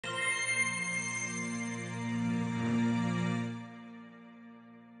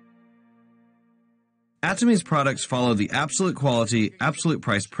ATOMY's products follow the absolute quality, absolute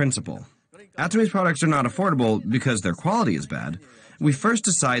price principle. ATOMY's products are not affordable because their quality is bad. We first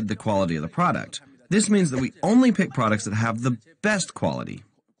decide the quality of the product. This means that we only pick products that have the best quality.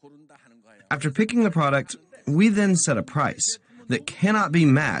 After picking the product, we then set a price that cannot be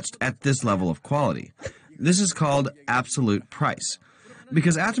matched at this level of quality. This is called absolute price.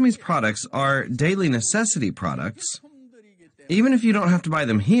 Because ATOMY's products are daily necessity products, even if you don't have to buy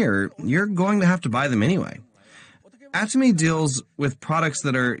them here, you're going to have to buy them anyway. ATOMY deals with products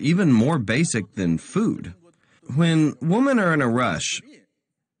that are even more basic than food. When women are in a rush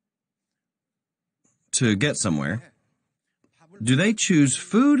to get somewhere, do they choose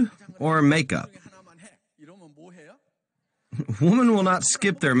food or makeup? Women will not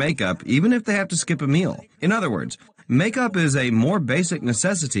skip their makeup even if they have to skip a meal. In other words, makeup is a more basic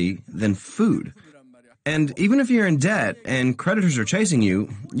necessity than food. And even if you're in debt and creditors are chasing you,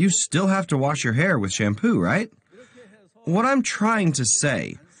 you still have to wash your hair with shampoo, right? What I'm trying to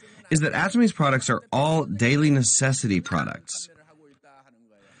say is that ATOMY's products are all daily necessity products.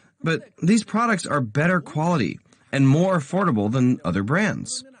 But these products are better quality and more affordable than other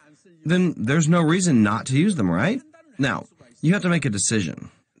brands. Then there's no reason not to use them, right? Now, you have to make a decision.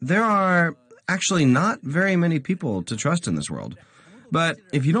 There are actually not very many people to trust in this world. But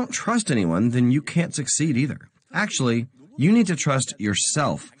if you don't trust anyone, then you can't succeed either. Actually, you need to trust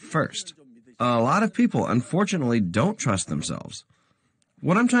yourself first. A lot of people, unfortunately, don't trust themselves.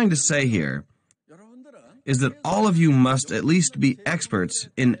 What I'm trying to say here is that all of you must at least be experts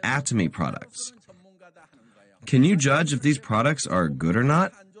in ATOMY products. Can you judge if these products are good or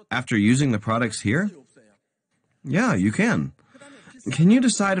not after using the products here? Yeah, you can. Can you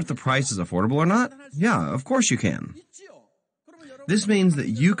decide if the price is affordable or not? Yeah, of course you can. This means that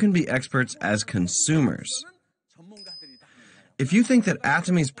you can be experts as consumers. If you think that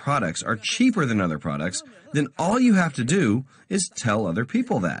ATOMY's products are cheaper than other products, then all you have to do is tell other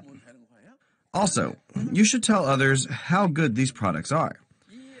people that. Also, you should tell others how good these products are.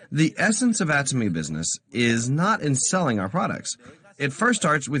 The essence of ATOMY business is not in selling our products. It first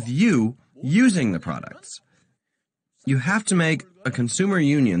starts with you using the products. You have to make a consumer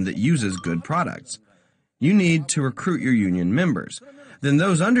union that uses good products. You need to recruit your union members. Then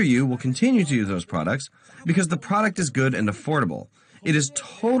those under you will continue to use those products because the product is good and affordable. It is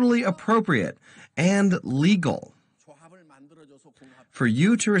totally appropriate and legal for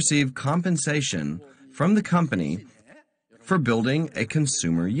you to receive compensation from the company for building a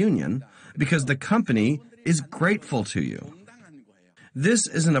consumer union because the company is grateful to you. This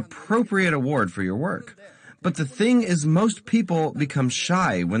is an appropriate award for your work. But the thing is, most people become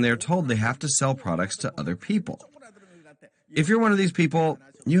shy when they're told they have to sell products to other people. If you're one of these people,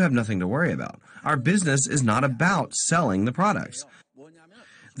 you have nothing to worry about. Our business is not about selling the products.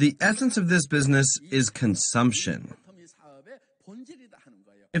 The essence of this business is consumption.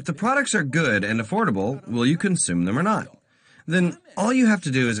 If the products are good and affordable, will you consume them or not? Then all you have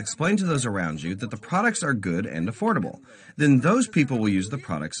to do is explain to those around you that the products are good and affordable. Then those people will use the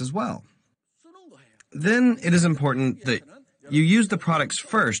products as well. Then it is important that you use the products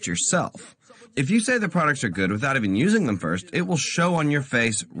first yourself. If you say the products are good without even using them first, it will show on your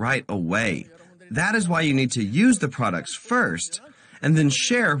face right away. That is why you need to use the products first and then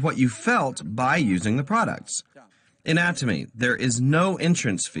share what you felt by using the products. In ATOMY, there is no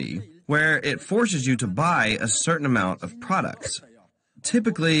entrance fee where it forces you to buy a certain amount of products.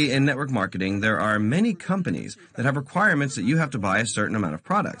 Typically, in network marketing, there are many companies that have requirements that you have to buy a certain amount of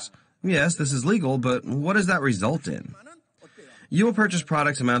products. Yes, this is legal, but what does that result in? You will purchase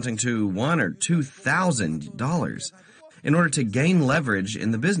products amounting to $1,000 or $2,000 in order to gain leverage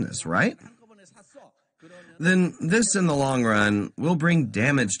in the business, right? Then this, in the long run, will bring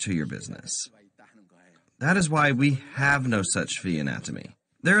damage to your business. That is why we have no such fee in ATOMY.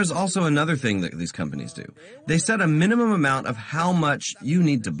 There is also another thing that these companies do. They set a minimum amount of how much you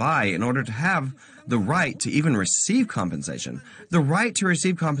need to buy in order to have the right to even receive compensation. The right to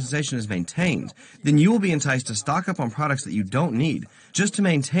receive compensation is maintained. Then you will be enticed to stock up on products that you don't need just to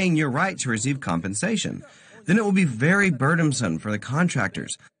maintain your right to receive compensation. Then it will be very burdensome for the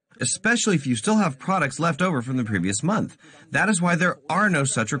contractors, especially if you still have products left over from the previous month. That is why there are no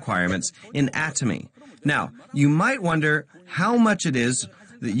such requirements in ATOMY. Now, you might wonder how much it is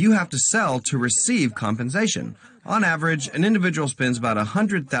that you have to sell to receive compensation. On average, an individual spends about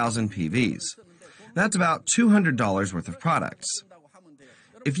 100,000 PVs. That's about $200 worth of products.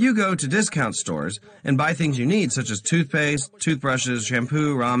 If you go to discount stores and buy things you need, such as toothpaste, toothbrushes,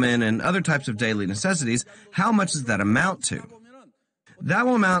 shampoo, ramen, and other types of daily necessities, how much does that amount to? That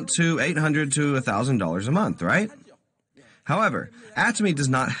will amount to $800 to $1,000 a month, right? However, ATOMY does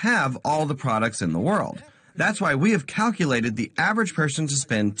not have all the products in the world. That's why we have calculated the average person to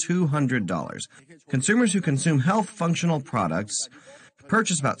spend $200. Consumers who consume health functional products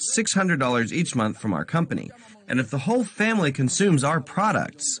purchase about $600 each month from our company. And if the whole family consumes our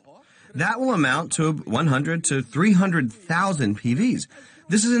products, that will amount to 100 to 300,000 PVs.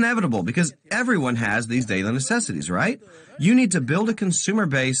 This is inevitable because everyone has these daily necessities, right? You need to build a consumer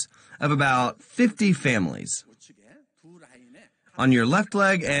base of about 50 families on your left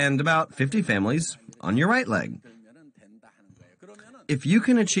leg and about 50 families on your right leg. If you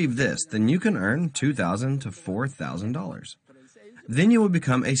can achieve this, then you can earn $2,000 to $4,000. Then you will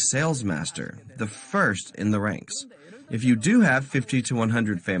become a sales master, the first in the ranks. If you do have 50 to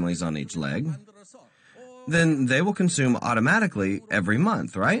 100 families on each leg, then they will consume automatically every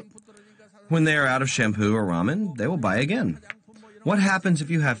month, right? When they are out of shampoo or ramen, they will buy again. What happens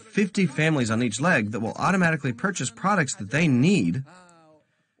if you have 50 families on each leg that will automatically purchase products that they need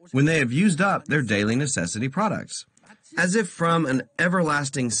when they have used up their daily necessity products? As if from an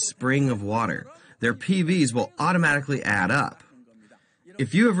everlasting spring of water, their PVs will automatically add up.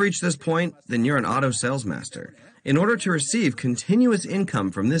 If you have reached this point, then you're an auto sales master. In order to receive continuous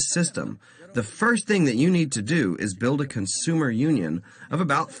income from this system, the first thing that you need to do is build a consumer union of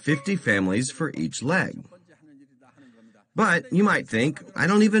about 50 families for each leg. But you might think, I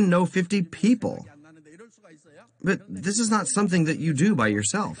don't even know 50 people. But this is not something that you do by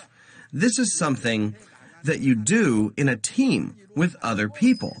yourself. This is something that you do in a team with other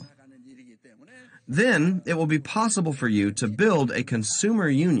people. Then it will be possible for you to build a consumer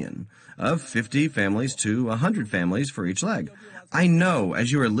union of 50 families to 100 families for each leg. I know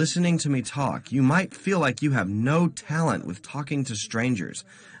as you are listening to me talk, you might feel like you have no talent with talking to strangers,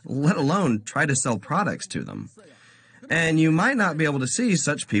 let alone try to sell products to them. And you might not be able to see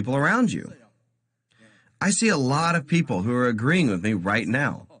such people around you. I see a lot of people who are agreeing with me right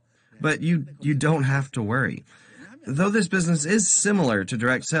now. But you don't have to worry. Though this business is similar to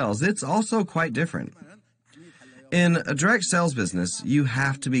direct sales, it's also quite different. In a direct sales business, you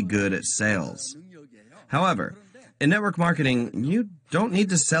have to be good at sales. However, in network marketing, you don't need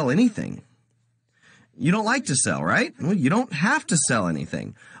to sell anything. You don't like to sell, right? Well, you don't have to sell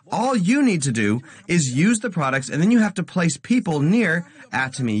anything. All you need to do is use the products, and then you have to place people near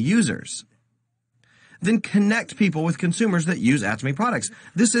ATOMY users. Then connect people with consumers that use ATOMY products.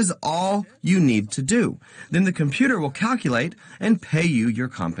 This is all you need to do. Then the computer will calculate and pay you your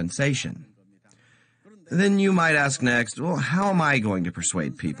compensation. Then you might ask next, well, how am I going to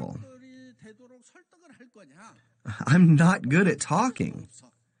persuade people? I'm not good at talking.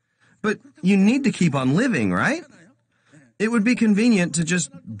 But you need to keep on living, right? It would be convenient to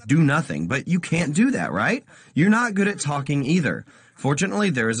just do nothing, but you can't do that, right? You're not good at talking either. Fortunately,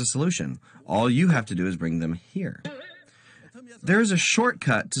 there is a solution. All you have to do is bring them here. There is a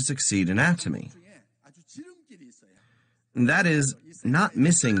shortcut to succeed in ATOMY. And that is not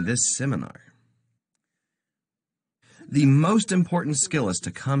missing this seminar. The most important skill is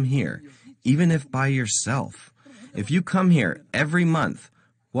to come here, even if by yourself. If you come here every month,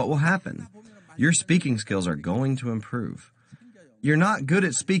 what will happen? Your speaking skills are going to improve. You're not good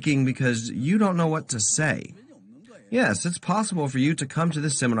at speaking because you don't know what to say. Yes, it's possible for you to come to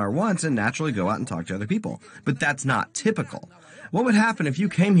this seminar once and naturally go out and talk to other people, but that's not typical. What would happen if you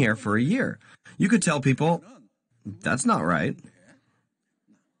came here for a year? You could tell people, that's not right.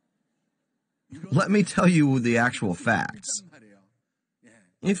 Let me tell you the actual facts.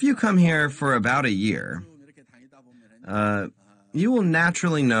 If you come here for about a year, you will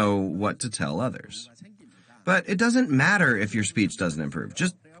naturally know what to tell others. But it doesn't matter if your speech doesn't improve.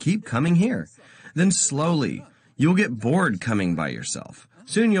 Just keep coming here. Then slowly, you'll get bored coming by yourself.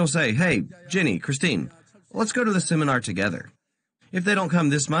 Soon you'll say, hey, Jenny, Christine, let's go to the seminar together. If they don't come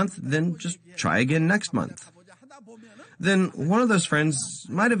this month, then just try again next month. Then one of those friends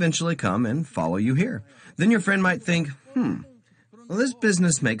might eventually come and follow you here. Then your friend might think, well, this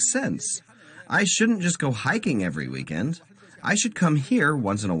business makes sense. I shouldn't just go hiking every weekend. I should come here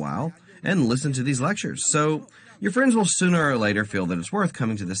once in a while and listen to these lectures. So your friends will sooner or later feel that it's worth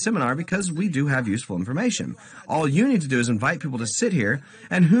coming to the seminar because we do have useful information. All you need to do is invite people to sit here,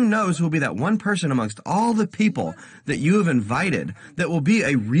 and who knows who will be that one person amongst all the people that you have invited that will be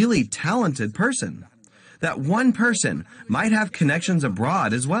a really talented person. That one person might have connections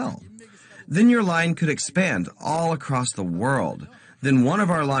abroad as well. Then your line could expand all across the world. Then one of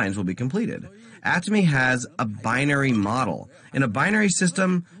our lines will be completed. ATOMY has a binary model. In a binary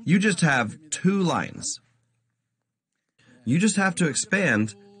system, you just have two lines. You just have to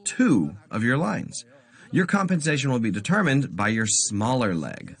expand two of your lines. Your compensation will be determined by your smaller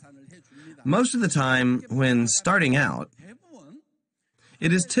leg. Most of the time, when starting out,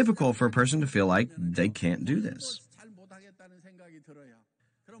 It is typical for a person to feel like they can't do this.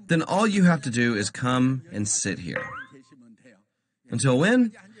 Then all you have to do is come and sit here. Until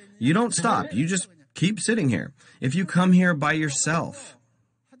when? You don't stop. You just keep sitting here. If you come here by yourself,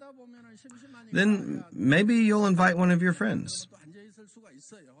 then maybe you'll invite one of your friends.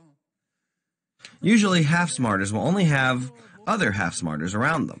 Usually half-smarters will only have other half-smarters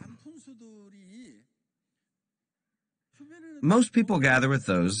around them. Most people gather with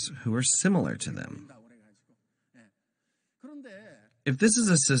those who are similar to them. If this is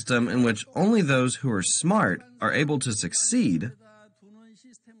a system in which only those who are smart are able to succeed,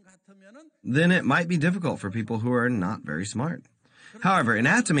 then it might be difficult for people who are not very smart. However, in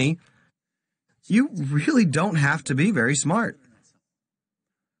ATOMY, you really don't have to be very smart.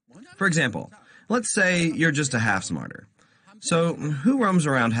 For example, let's say you're just a half-smarter. So who roams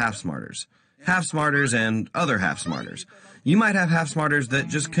around half-smarters? Half-smarters and other half-smarters. You might have half-smarters that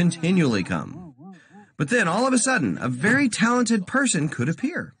just continually come. But then, all of a sudden, a very talented person could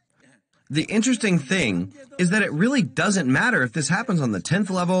appear. The interesting thing is that it really doesn't matter if this happens on the 10th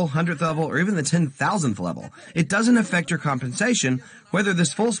level, 100th level, or even the 10,000th level. It doesn't affect your compensation whether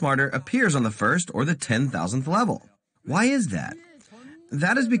this full smarter appears on the 1st or the 10,000th level. Why is that?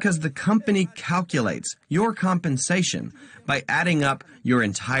 That is because the company calculates your compensation by adding up your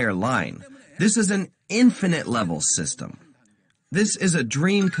entire line. This is an infinite level system. This is a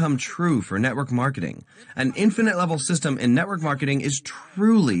dream come true for network marketing. An infinite level system in network marketing is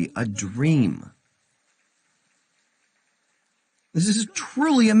truly a dream. This is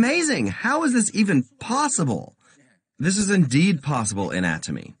truly amazing. How is this even possible? This is indeed possible in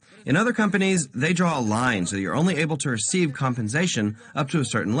ATOMY. In other companies, they draw a line so you're only able to receive compensation up to a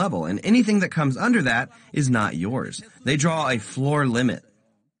certain level, and anything that comes under that is not yours. They draw a floor limit.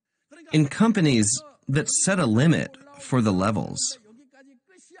 In companies that set a limit for the levels,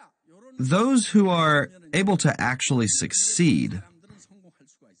 those who are able to actually succeed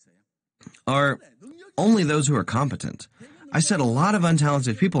are only those who are competent. I said a lot of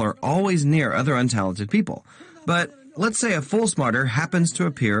untalented people are always near other untalented people, but let's say a full smarter happens to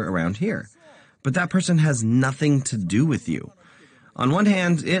appear around here, but that person has nothing to do with you. On one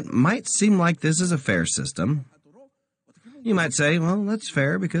hand, it might seem like this is a fair system. You might say, well, that's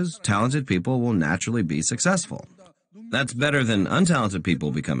fair because talented people will naturally be successful. That's better than untalented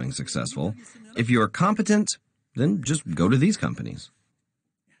people becoming successful. If you are competent, then just go to these companies.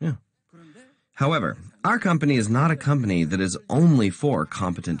 Yeah. However, our company is not a company that is only for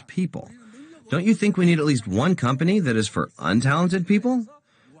competent people. Don't you think we need at least one company that is for untalented people?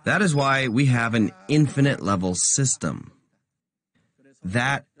 That is why we have an infinite level system.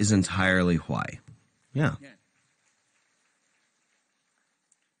 That is entirely why. Yeah.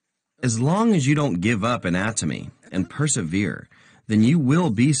 As long as you don't give up in ATOMY and persevere, then you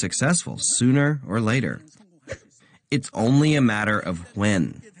will be successful sooner or later. It's only a matter of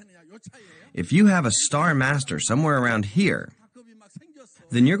when. If you have a star master somewhere around here,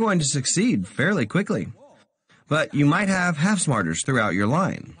 then you're going to succeed fairly quickly. But you might have half-smarters throughout your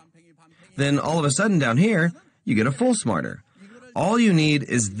line. Then all of a sudden down here, you get a full smarter. All you need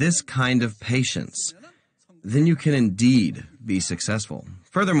is this kind of patience. Then you can indeed be successful.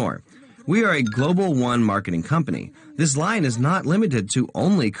 Furthermore, we are a Global One marketing company. This line is not limited to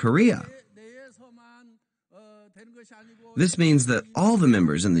only Korea. This means that all the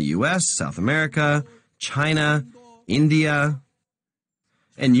members in the US, South America, China, India,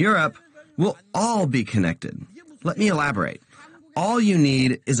 and Europe will all be connected. Let me elaborate. All you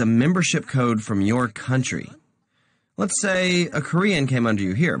need is a membership code from your country. Let's say a Korean came under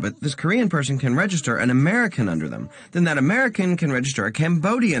you here, but this Korean person can register an American under them. Then that American can register a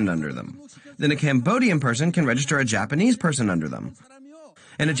Cambodian under them. Then a Cambodian person can register a Japanese person under them.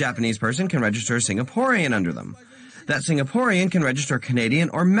 And a Japanese person can register a Singaporean under them. That Singaporean can register a Canadian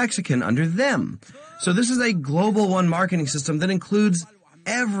or Mexican under them. So this is a Global One marketing system that includes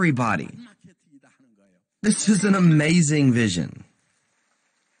everybody. This is an amazing vision.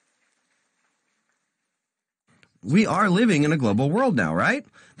 We are living in a global world now, right?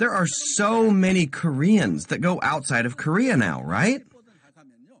 There are so many Koreans that go outside of Korea now, right?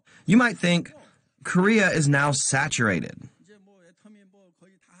 You might think Korea is now saturated.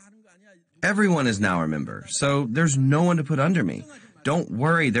 Everyone is now a member, so there's no one to put under me. Don't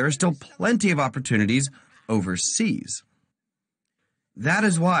worry, there are still plenty of opportunities overseas. That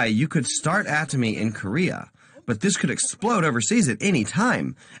is why you could start ATOMY in Korea, but this could explode overseas at any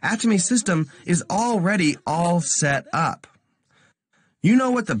time. ATOMY System is already all set up. You know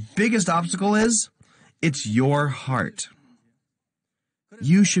what the biggest obstacle is? It's your heart.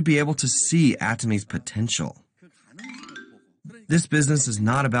 You should be able to see ATOMY's potential. This business is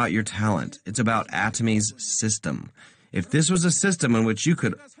not about your talent. It's about ATOMY's system. If this was a system in which you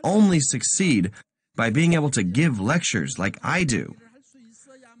could only succeed by being able to give lectures like I do,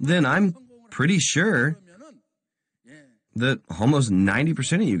 then I'm pretty sure that almost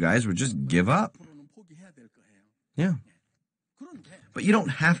 90% of you guys would just give up. Yeah. But you don't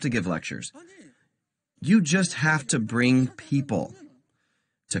have to give lectures. You just have to bring people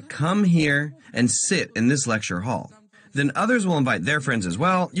to come here and sit in this lecture hall. Then others will invite their friends as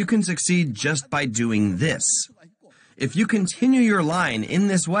well. You can succeed just by doing this. If you continue your line in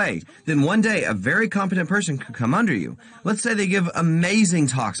this way, then one day a very competent person could come under you. Let's say they give amazing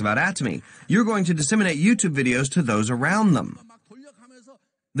talks about ATOMY. You're going to disseminate YouTube videos to those around them.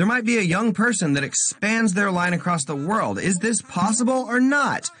 There might be a young person that expands their line across the world. Is this possible or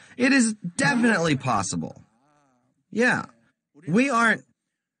not? It is definitely possible. Yeah. We aren't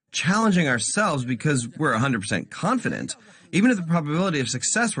challenging ourselves because we're 100% confident. Even if the probability of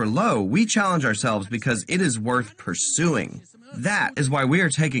success were low, we challenge ourselves because it is worth pursuing. That is why we are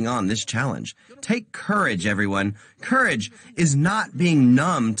taking on this challenge. Take courage, everyone. Courage is not being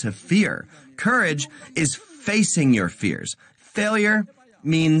numb to fear. Courage is facing your fears. Failure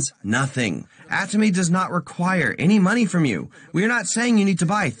means nothing. ATOMY does not require any money from you. We are not saying you need to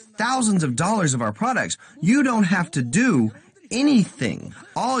buy thousands of dollars of our products. You don't have to do anything.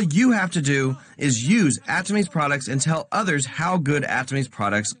 All you have to do is use ATOMY's products and tell others how good ATOMY's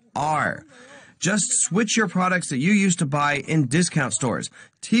products are. Just switch your products that you used to buy in discount stores,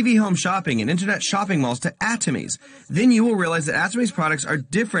 TV home shopping, and internet shopping malls to ATOMY's. Then you will realize that ATOMY's products are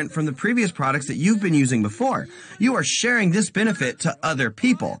different from the previous products that you've been using before. You are sharing this benefit to other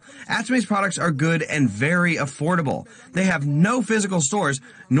people. ATOMY's products are good and very affordable. They have no physical stores,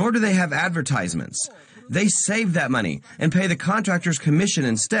 nor do they have advertisements. They save that money and pay the contractor's commission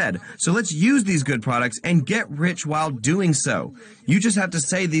instead. So let's use these good products and get rich while doing so. You just have to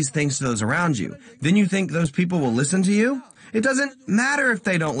say these things to those around you. Then you think those people will listen to you? It doesn't matter if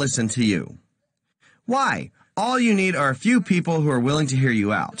they don't listen to you. Why? All you need are a few people who are willing to hear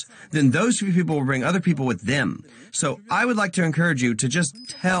you out. Then those few people will bring other people with them. So I would like to encourage you to just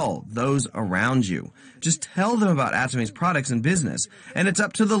tell those around you. Just tell them about ATOMY's products and business. And it's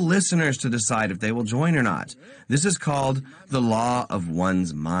up to the listeners to decide if they will join or not. This is called the law of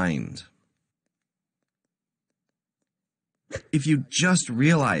one's mind. If you just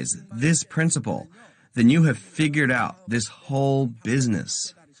realize this principle, then you have figured out this whole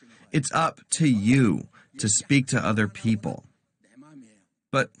business. It's up to you to speak to other people.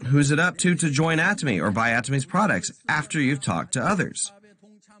 But who's it up to join ATOMY or buy ATOMY's products after you've talked to others?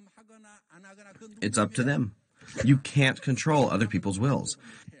 It's up to them. You can't control other people's wills.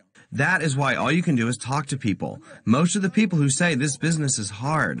 That is why all you can do is talk to people. Most of the people who say this business is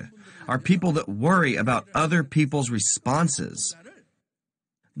hard are people that worry about other people's responses.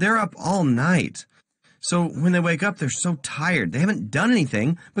 They're up all night. So when they wake up, they're so tired. They haven't done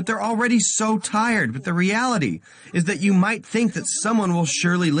anything, but they're already so tired. But the reality is that you might think that someone will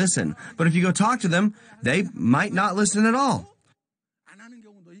surely listen. But if you go talk to them, they might not listen at all.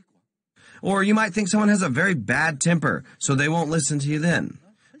 Or you might think someone has a very bad temper, so they won't listen to you then.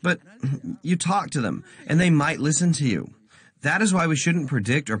 But you talk to them, and they might listen to you. That is why we shouldn't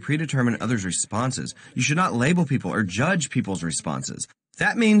predict or predetermine others' responses. You should not label people or judge people's responses.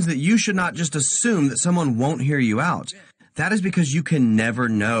 That means that you should not just assume that someone won't hear you out. That is because you can never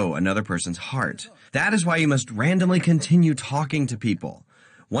know another person's heart. That is why you must randomly continue talking to people.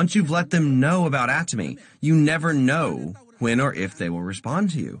 Once you've let them know about ATOMY, you never know when or if they will respond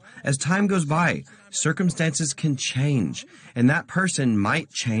to you. As time goes by, circumstances can change, and that person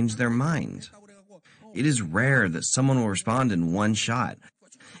might change their mind. It is rare that someone will respond in one shot.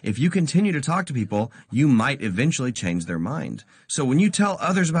 If you continue to talk to people, you might eventually change their mind. So when you tell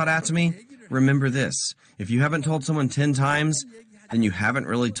others about ATOMY, remember this. If you haven't told someone 10 times, then you haven't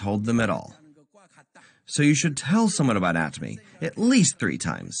really told them at all. So you should tell someone about ATOMY at least 3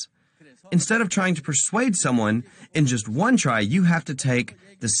 times. Instead of trying to persuade someone in just one try, you have to take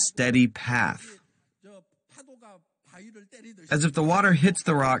the steady path. As if the water hits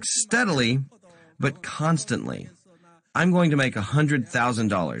the rock steadily, but constantly. I'm going to make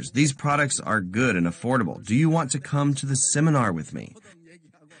 $100,000. These products are good and affordable. Do you want to come to the seminar with me?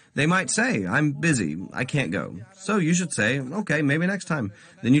 They might say, I'm busy, I can't go. So you should say, okay, maybe next time.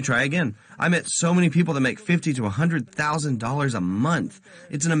 Then you try again. I met so many people that make $50,000 to $100,000 a month.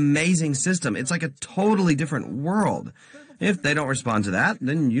 It's an amazing system. It's like a totally different world. If they don't respond to that,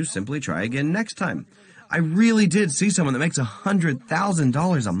 then you simply try again next time. I really did see someone that makes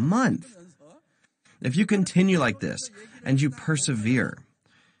 $100,000 a month. If you continue like this and you persevere,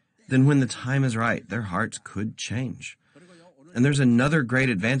 then when the time is right, their hearts could change. And there's another great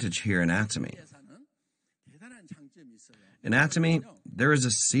advantage here in ATOMY. In ATOMY, there is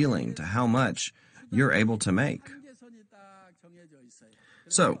a ceiling to how much you're able to make.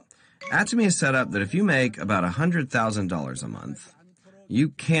 So, ATOMY is set up that if you make about $100,000 a month, you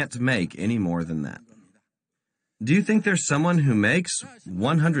can't make any more than that. Do you think there's someone who makes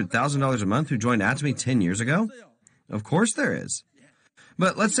 $100,000 a month who joined ATOMY 10 years ago? Of course there is.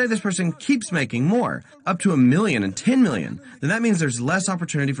 But let's say this person keeps making more, up to $1 million and $10 million. Then that means there's less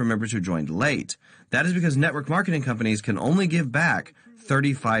opportunity for members who joined late. That is because network marketing companies can only give back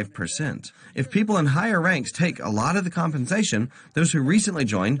 35%. If people in higher ranks take a lot of the compensation, those who recently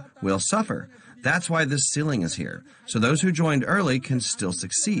joined will suffer. That's why this ceiling is here, so those who joined early can still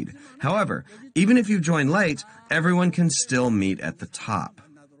succeed. However, even if you've joined late, everyone can still meet at the top.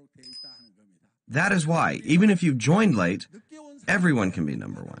 That is why, even if you've joined late, everyone can be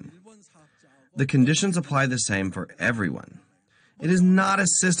number one. The conditions apply the same for everyone. It is not a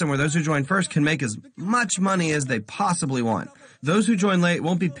system where those who join first can make as much money as they possibly want. Those who join late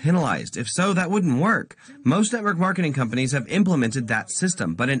won't be penalized. If so, that wouldn't work. Most network marketing companies have implemented that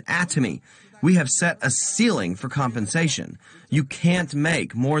system, but in ATOMY, we have set a ceiling for compensation. You can't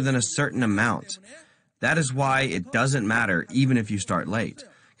make more than a certain amount. That is why it doesn't matter even if you start late.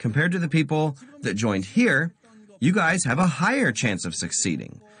 Compared to the people that joined here, you guys have a higher chance of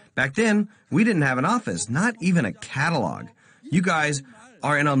succeeding. Back then, we didn't have an office, not even a catalog. You guys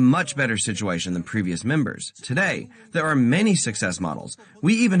are in a much better situation than previous members. Today, there are many success models.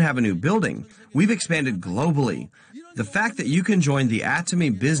 We even have a new building. We've expanded globally. The fact that you can join the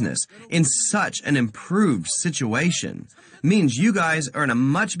ATOMY business in such an improved situation means you guys are in a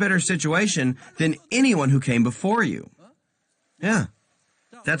much better situation than anyone who came before you. Yeah,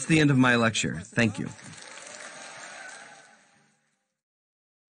 that's the end of my lecture. Thank you.